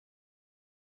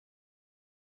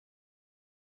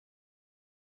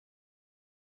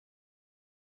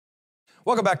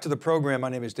Welcome back to the program. My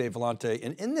name is Dave Vellante,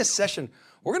 and in this session,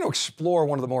 we're going to explore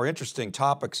one of the more interesting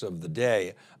topics of the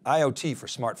day, IoT for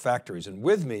smart factories. And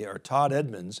with me are Todd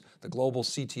Edmunds, the global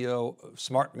CTO of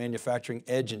Smart Manufacturing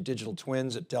Edge and Digital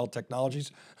Twins at Dell Technologies.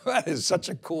 That is such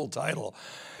a cool title.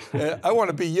 I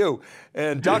want to be you.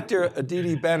 And Dr.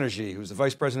 Aditi Banerjee, who's the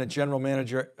Vice President General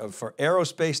Manager for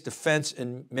Aerospace, Defense,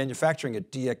 and Manufacturing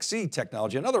at DXC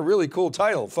Technology. Another really cool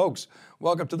title. Folks,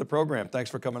 welcome to the program. Thanks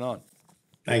for coming on.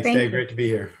 Thanks, Dave. Great to be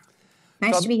here.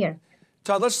 Nice to be here.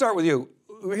 Todd, let's start with you.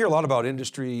 We hear a lot about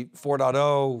Industry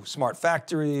 4.0, smart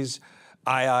factories,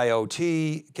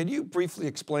 IIoT. Can you briefly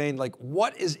explain,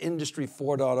 what is Industry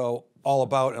 4.0 all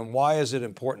about and why is it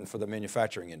important for the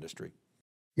manufacturing industry?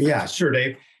 Yeah, sure,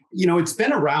 Dave. It's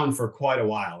been around for quite a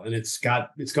while, and it's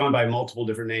gone by multiple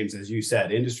different names, as you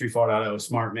said: Industry 4.0,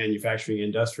 smart manufacturing,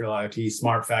 industrial IoT,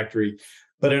 smart factory.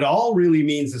 But it all really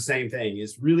means the same thing,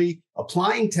 is really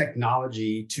applying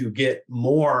technology to get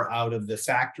more out of the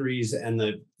factories and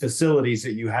the facilities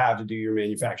that you have to do your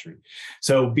manufacturing.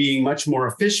 So being much more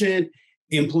efficient,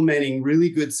 implementing really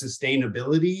good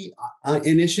sustainability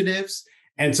initiatives.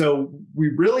 And so we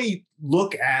really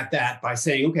look at that by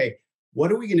saying, okay,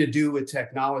 what are we going to do with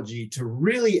technology to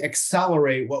really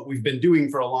accelerate what we've been doing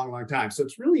for a long, long time? So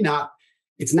it's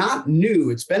not new.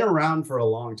 It's been around for a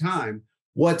long time.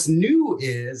 What's new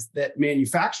is that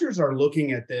manufacturers are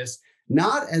looking at this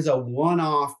not as a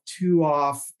one-off,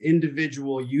 two-off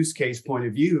individual use case point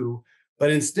of view, but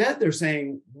instead they're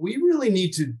saying, we really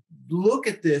need to look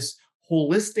at this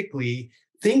holistically,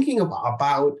 thinking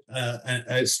about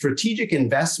a strategic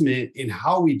investment in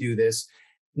how we do this,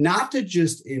 not to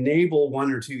just enable one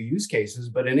or two use cases,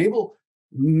 but enable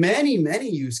many, many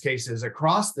use cases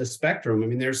across the spectrum. I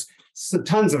mean, there's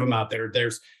tons of them out there.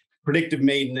 There's predictive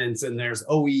maintenance, and there's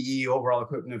OEE, overall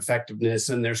equipment effectiveness,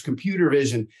 and there's computer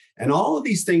vision. And all of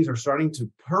these things are starting to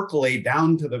percolate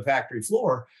down to the factory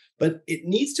floor, but it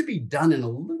needs to be done in a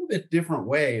little bit different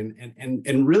way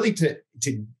and really to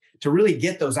really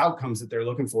get those outcomes that they're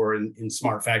looking for in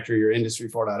smart factory or Industry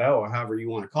 4.0, or however you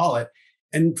want to call it,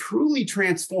 and truly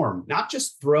transform, not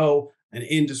just throw an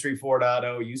Industry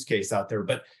 4.0 use case out there,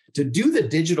 but to do the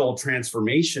digital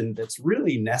transformation that's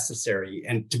really necessary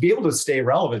and to be able to stay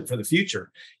relevant for the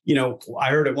future. I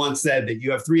heard it once said that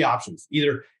you have three options.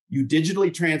 Either you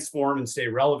digitally transform and stay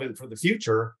relevant for the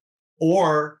future,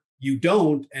 or you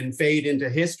don't and fade into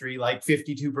history like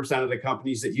 52% of the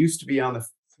companies that used to be on the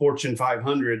Fortune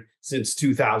 500 since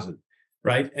 2000,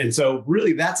 right? And so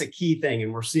really that's a key thing.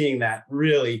 And we're seeing that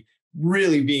really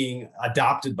being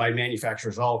adopted by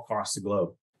manufacturers all across the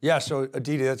globe. Yeah, so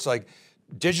Aditi, it's like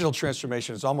digital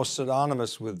transformation is almost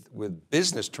synonymous with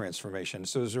business transformation.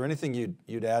 So is there anything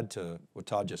you'd add to what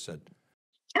Todd just said?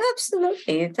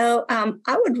 Absolutely. So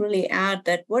I would really add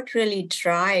that what really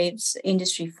drives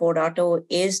Industry 4.0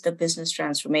 is the business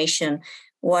transformation.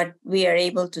 What we are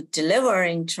able to deliver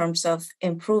in terms of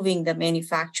improving the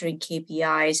manufacturing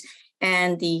KPIs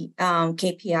and the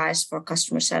KPIs for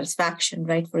customer satisfaction,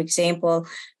 right? For example,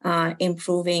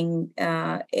 improving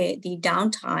the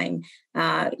downtime,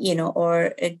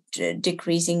 or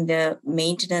decreasing the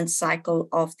maintenance cycle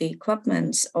of the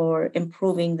equipment, or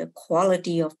improving the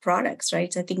quality of products,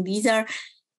 right? So I think these are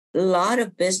a lot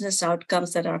of business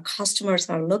outcomes that our customers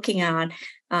are looking at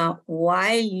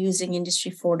while using Industry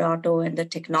 4.0 and the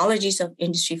technologies of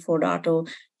Industry 4.0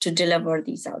 to deliver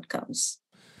these outcomes.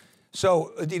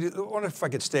 So, Aditi, I wonder if I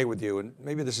could stay with you, and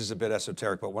maybe this is a bit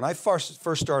esoteric, but when I first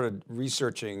started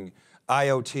researching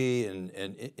IoT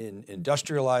and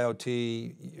industrial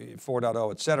IoT,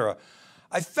 4.0, et cetera,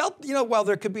 I felt, while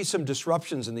there could be some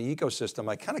disruptions in the ecosystem,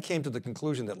 I kind of came to the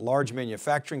conclusion that large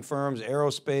manufacturing firms,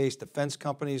 aerospace, defense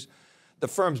companies, the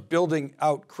firms building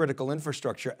out critical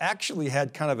infrastructure actually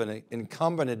had kind of an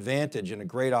incumbent advantage and a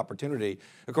great opportunity.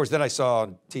 Of course, then I saw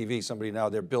on TV, somebody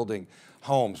they're building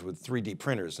homes with 3D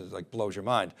printers. It blows your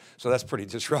mind. So that's pretty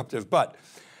disruptive. But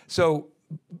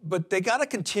they got to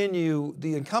continue,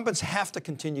 the incumbents have to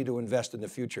continue to invest in the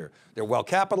future. They're well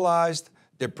capitalized,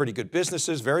 they're pretty good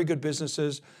businesses, very good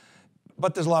businesses,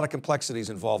 but there's a lot of complexities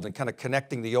involved in kind of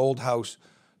connecting the old house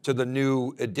to the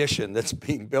new addition that's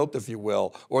being built, if you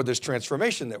will, or this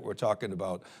transformation that we're talking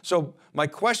about. So my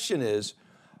question is,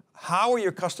 how are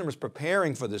your customers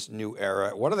preparing for this new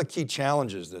era? What are the key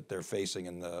challenges that they're facing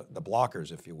and the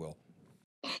blockers, if you will?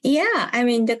 Yeah, I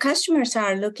mean, the customers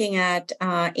are looking at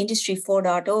Industry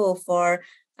 4.0 for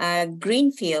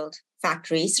greenfield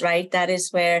factories, right? That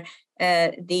is where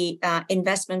the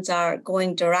investments are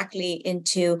going directly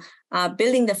into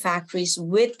building the factories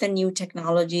with the new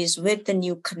technologies, with the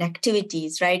new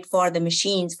connectivities, right? For the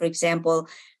machines, for example,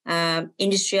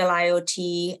 industrial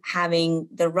IoT, having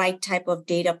the right type of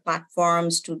data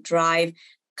platforms to drive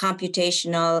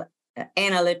computational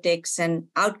analytics and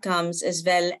outcomes, as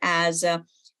well as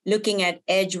looking at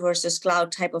edge versus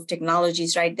cloud type of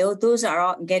technologies, right? Those are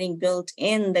all getting built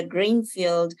in the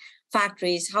greenfield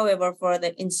factories. However, for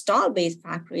the install-based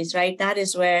factories, right, that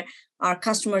is where our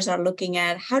customers are looking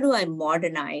at, how do I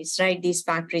modernize, right, these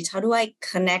factories? How do I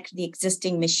connect the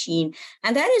existing machine?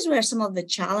 And that is where some of the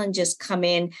challenges come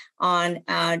in on,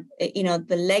 the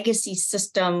legacy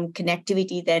system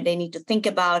connectivity that they need to think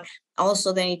about.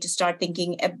 Also, they need to start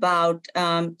thinking about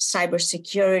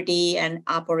cybersecurity and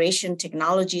operation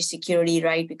technology security,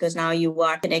 right? Because now you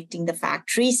are connecting the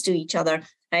factories to each other,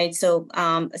 right? So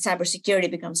cybersecurity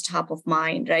becomes top of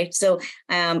mind, right? So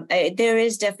there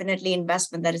is definitely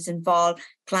investment that is involved.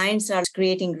 Clients are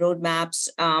creating roadmaps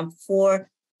for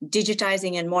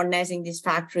digitizing and modernizing these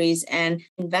factories and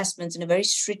investments in a very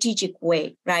strategic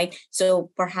way, right? So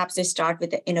perhaps they start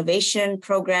with the innovation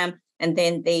program, and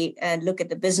then they look at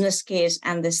the business case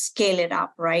and they scale it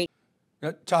up, right?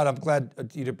 Todd, I'm glad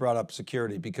Aditi brought up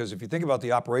security, because if you think about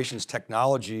the operations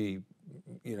technology,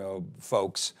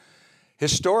 folks,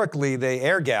 historically they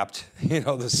air gapped,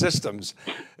 the systems.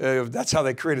 That's how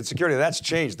they created security. That's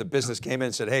changed. The business came in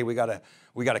and said, hey, we got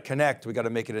to connect, we got to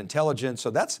make it intelligent.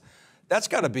 So that's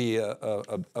got to be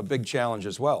a big challenge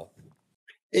as well.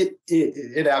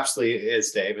 It absolutely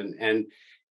is, Dave, and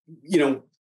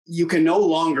you can no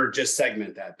longer just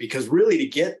segment that, because really to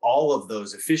get all of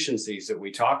those efficiencies that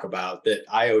we talk about, that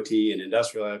IoT and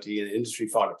industrial IoT and Industry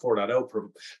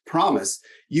 4.0 promise,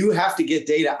 you have to get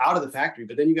data out of the factory,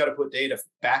 but then you got to put data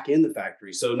back in the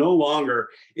factory. So no longer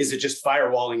is it just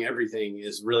firewalling everything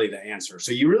is really the answer.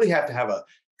 So you really have to have a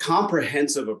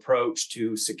comprehensive approach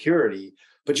to security,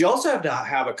 but you also have to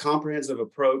have a comprehensive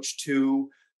approach to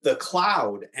the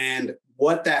cloud and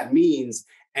what that means.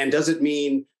 And does it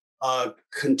mean a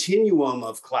continuum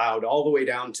of cloud all the way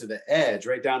down to the edge,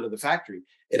 right down to the factory?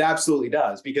 It absolutely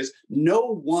does, because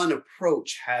no one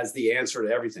approach has the answer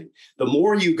to everything. The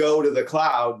more you go to the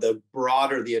cloud, the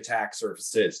broader the attack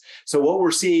surface is. So what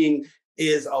we're seeing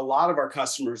is a lot of our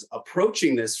customers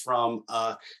approaching this from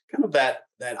kind of that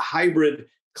hybrid,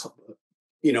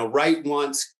 write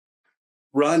once,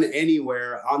 run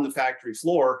anywhere on the factory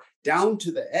floor down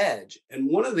to the edge. And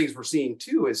one of the things we're seeing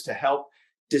too is to help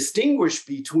distinguish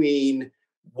between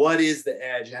what is the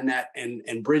edge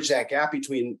and bridge that gap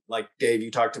between, like Dave, you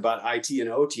talked about IT and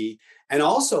OT, and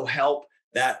also help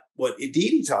that what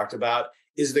Aditi talked about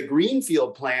is the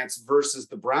greenfield plants versus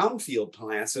the brownfield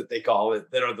plants that they call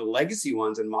it, that are the legacy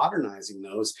ones, and modernizing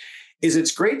those.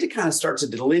 It's great to kind of start to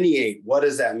delineate, what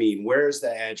does that mean? Where's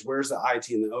the edge? Where's the IT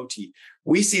and the OT?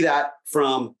 We see that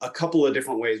from a couple of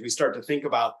different ways. We start to think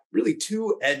about really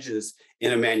two edges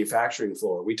in a manufacturing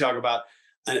floor. We talk about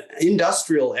an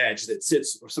industrial edge that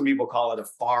sits, or some people call it a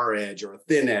far edge or a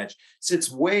thin edge, sits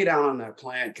way down on that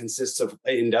plant, consists of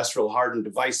industrial hardened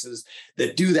devices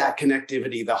that do that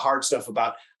connectivity, the hard stuff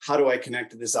about how do I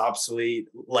connect to this obsolete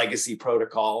legacy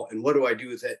protocol, and what do I do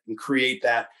with it, and create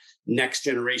that next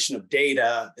generation of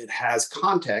data that has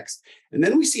context. And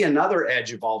then we see another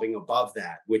edge evolving above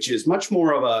that, which is much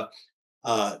more of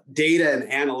a data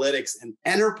and analytics and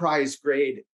enterprise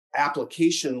grade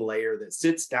application layer that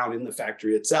sits down in the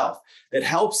factory itself, that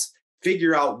helps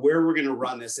figure out where we're going to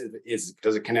run this.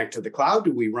 Does it connect to the cloud?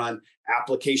 Do we run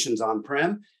applications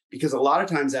on-prem? Because a lot of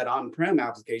times that on-prem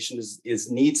application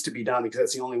needs to be done, because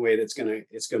that's the only way that's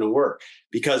it's going to work,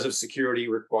 because of security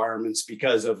requirements,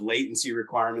 because of latency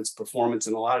requirements, performance,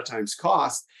 and a lot of times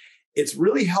cost. It's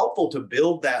really helpful to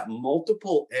build that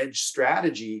multiple edge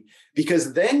strategy,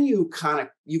 because then you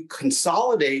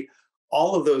consolidate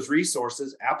all of those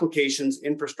resources, applications,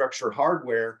 infrastructure,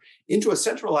 hardware into a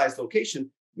centralized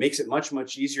location. Makes it much,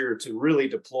 much easier to really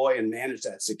deploy and manage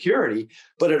that security.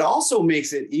 But it also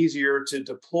makes it easier to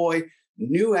deploy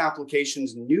new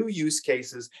applications, new use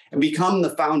cases, and become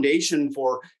the foundation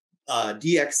for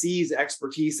DXC's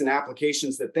expertise and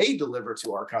applications that they deliver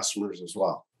to our customers as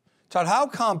well. Todd, how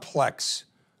complex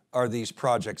are these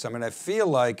projects? I mean, I feel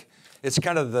like it's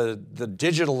kind of the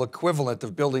digital equivalent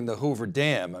of building the Hoover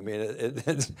Dam. I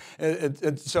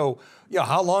mean, so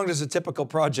how long does a typical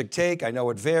project take? I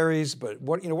know it varies, but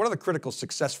what are the critical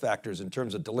success factors in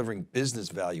terms of delivering business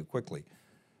value quickly?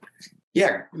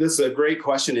 Yeah, this is a great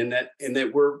question. In that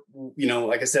we're,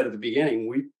 like I said at the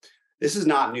beginning, this is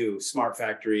not new. Smart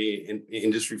Factory and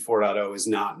Industry 4.0 is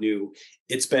not new.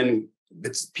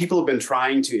 People have been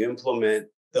trying to implement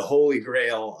the holy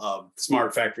grail of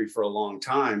Smart Factory for a long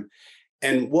time.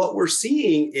 And what we're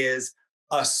seeing is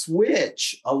a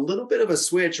switch, a little bit of a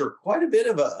switch, or quite a bit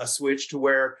of a switch to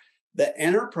where the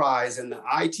enterprise and the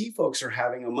IT folks are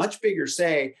having a much bigger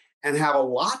say and have a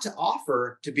lot to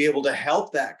offer to be able to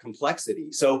help that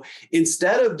complexity. So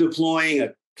instead of deploying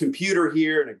a computer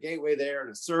here and a gateway there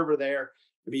and a server there,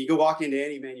 I mean, you go walk into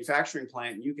any manufacturing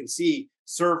plant and you can see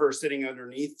servers sitting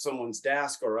underneath someone's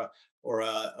desk, or a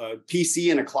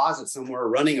PC in a closet somewhere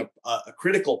running a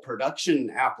critical production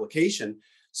application.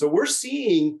 So we're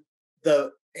seeing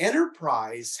the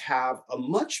enterprise have a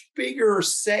much bigger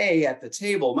say at the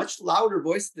table, much louder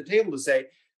voice at the table to say,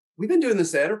 we've been doing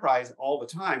this at enterprise all the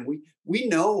time. We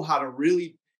know how to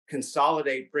really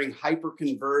consolidate, bring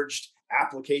hyper-converged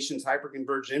applications,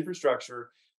 hyper-converged infrastructure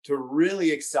to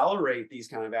really accelerate these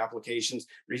kind of applications,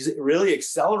 really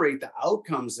accelerate the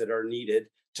outcomes that are needed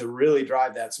to really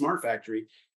drive that smart factory,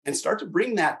 and start to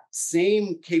bring that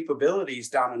same capabilities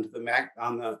down into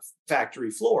on the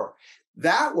factory floor.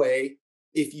 That way,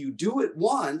 if you do it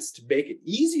once to make it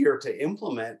easier to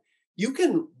implement, you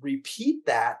can repeat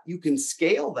that, you can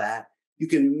scale that, you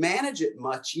can manage it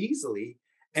much easily,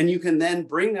 and you can then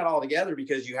bring that all together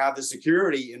because you have the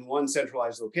security in one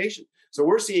centralized location. So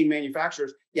we're seeing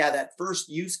manufacturers, that first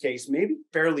use case may be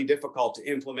fairly difficult to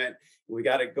implement. We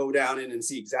got to go down in and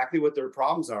see exactly what their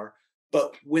problems are.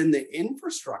 But when the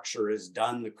infrastructure is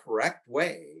done the correct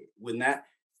way,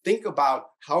 think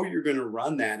about how you're going to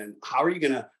run that and how are you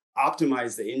going to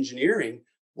optimize the engineering.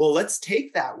 Well, let's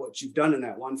take what you've done in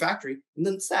that one factory, and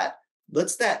then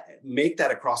let's make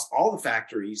that across all the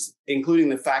factories, including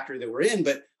the factory that we're in,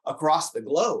 but across the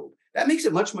globe. That makes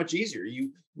it much, much easier.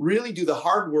 You really do the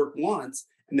hard work once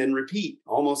and then repeat,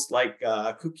 almost like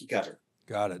a cookie cutter.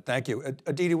 Got it, thank you.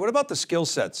 Aditi, what about the skill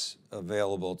sets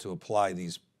available to apply to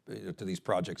these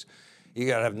projects? You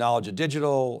got to have knowledge of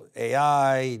digital,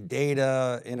 AI,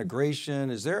 data, integration.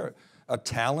 Is there a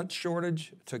talent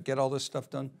shortage to get all this stuff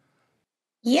done?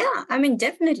 Yeah, I mean,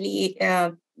 definitely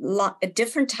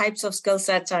different types of skill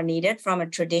sets are needed from a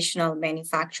traditional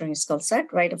manufacturing skill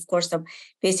set, right? Of course, the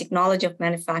basic knowledge of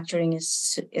manufacturing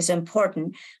is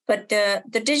important, but the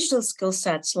digital skill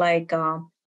sets like,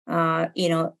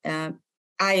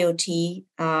 IoT,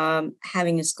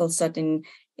 having a skill set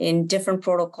in different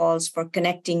protocols for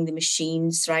connecting the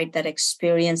machines, right? That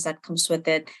experience that comes with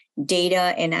it,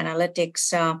 data and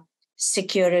analytics,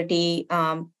 security,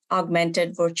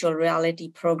 augmented virtual reality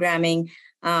programming,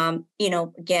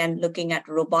 again, looking at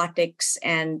robotics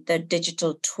and the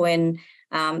digital twin.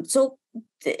 It's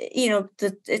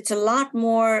a lot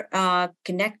more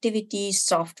connectivity,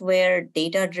 software,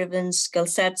 data-driven skill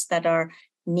sets that are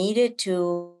needed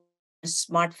to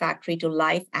smart factory to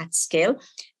life at scale.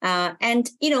 Lots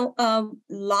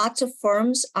of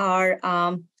firms are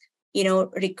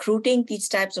recruiting these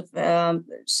types of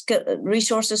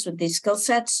resources with these skill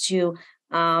sets to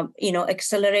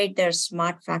accelerate their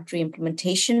smart factory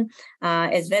implementation,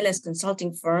 as well as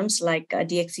consulting firms like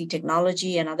DXC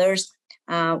Technology and others.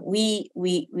 We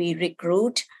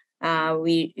recruit,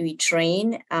 we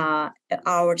train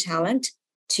our talent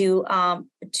to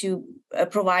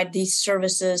provide these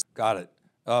services. Got it.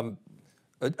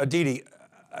 Aditi,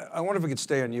 I wonder if we could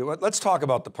stay on you. Let's talk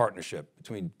about the partnership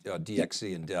between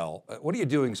DXC and Dell. What are you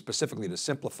doing specifically to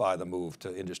simplify the move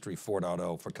to Industry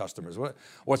 4.0 for customers?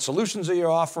 What solutions are you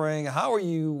offering? How are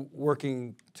you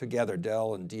working together,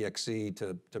 Dell and DXC,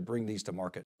 to bring these to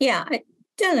market? Yeah,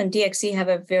 Dell and DXC have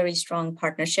a very strong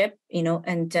partnership,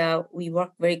 and we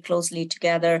work very closely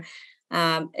together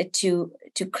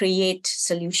to create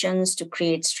solutions, to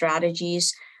create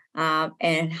strategies,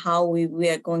 and how we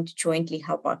are going to jointly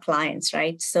help our clients,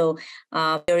 right? So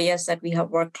areas that we have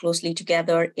worked closely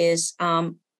together is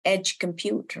edge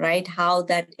compute, right? How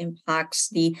that impacts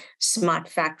the smart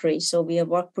factory. So we have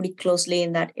worked pretty closely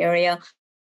in that area.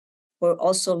 We're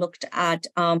also looked at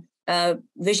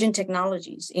vision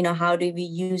technologies. How do we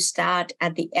use that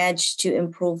at the edge to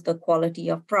improve the quality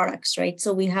of products, right?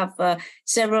 So we have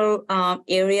several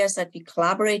areas that we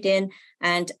collaborate in,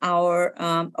 and our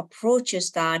approach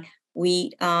is that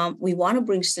we want to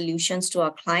bring solutions to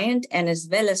our client, and as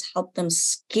well as help them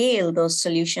scale those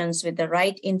solutions with the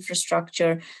right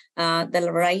infrastructure, the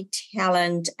right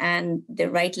talent, and the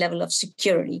right level of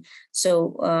security.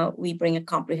 So we bring a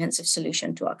comprehensive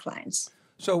solution to our clients.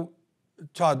 So,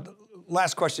 Todd,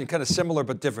 last question, kind of similar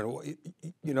but different.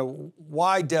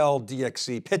 Why Dell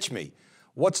DXC? Pitch me.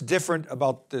 What's different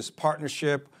about this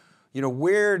partnership?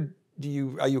 Where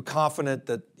are you confident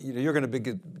that you're going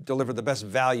to deliver the best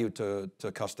value to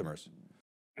customers?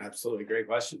 Absolutely, great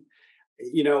question.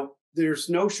 There's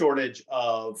no shortage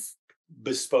of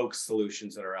bespoke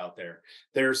solutions that are out there.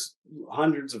 There's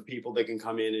hundreds of people that can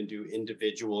come in and do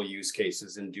individual use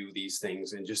cases and do these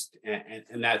things, and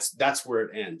that's where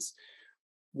it ends.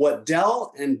 What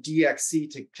Dell and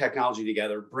DXC Technology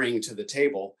together bring to the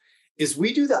table is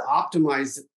we do the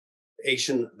optimization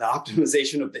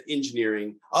of the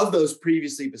engineering of those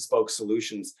previously bespoke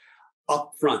solutions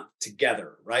up front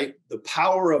together, right? The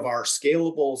power of our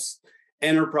scalable,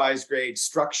 enterprise grade,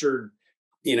 structured,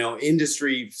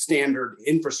 industry standard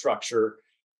infrastructure,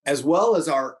 as well as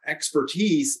our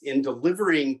expertise in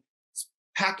delivering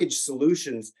packaged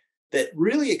solutions that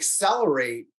really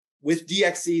accelerate with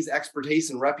DXC's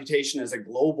expertise and reputation as a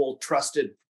global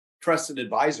trusted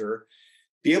advisor,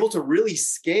 be able to really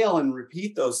scale and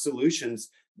repeat those solutions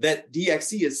that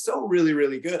DXC is so really,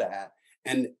 really good at.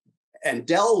 And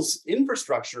Dell's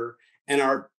infrastructure and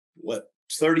our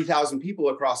 30,000 people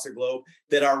across the globe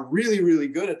that are really, really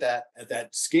good at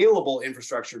that scalable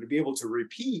infrastructure to be able to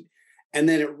repeat. And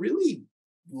then it really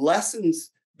lessens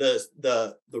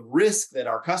the risk that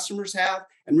our customers have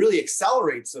and really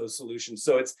accelerates those solutions.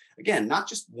 So it's, again, not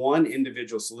just one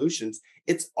individual solutions,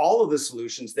 it's all of the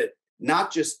solutions that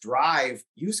not just drive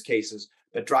use cases,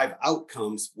 but drive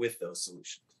outcomes with those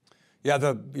solutions.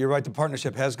 Yeah, you're right, the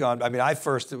partnership has gone. I mean, I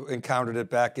first encountered it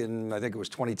back in, I think it was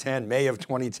 2010, May of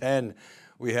 2010.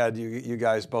 We had you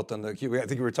guys both on theCUBE. I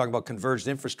think we were talking about converged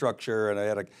infrastructure, and I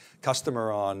had a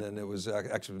customer on, and it was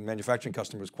actually a manufacturing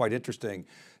customer. It was quite interesting.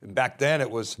 And back then it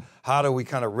was, how do we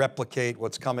kind of replicate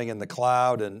what's coming in the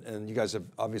cloud? And you guys have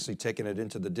obviously taken it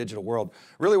into the digital world.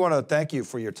 Really want to thank you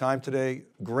for your time today.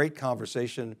 Great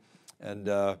conversation, and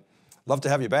love to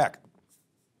have you back.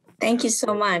 Thank you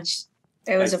so much.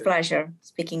 It was a pleasure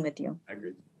speaking with you. I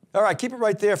agree. All right, keep it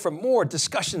right there for more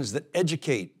discussions that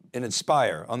educate and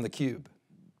inspire on theCUBE.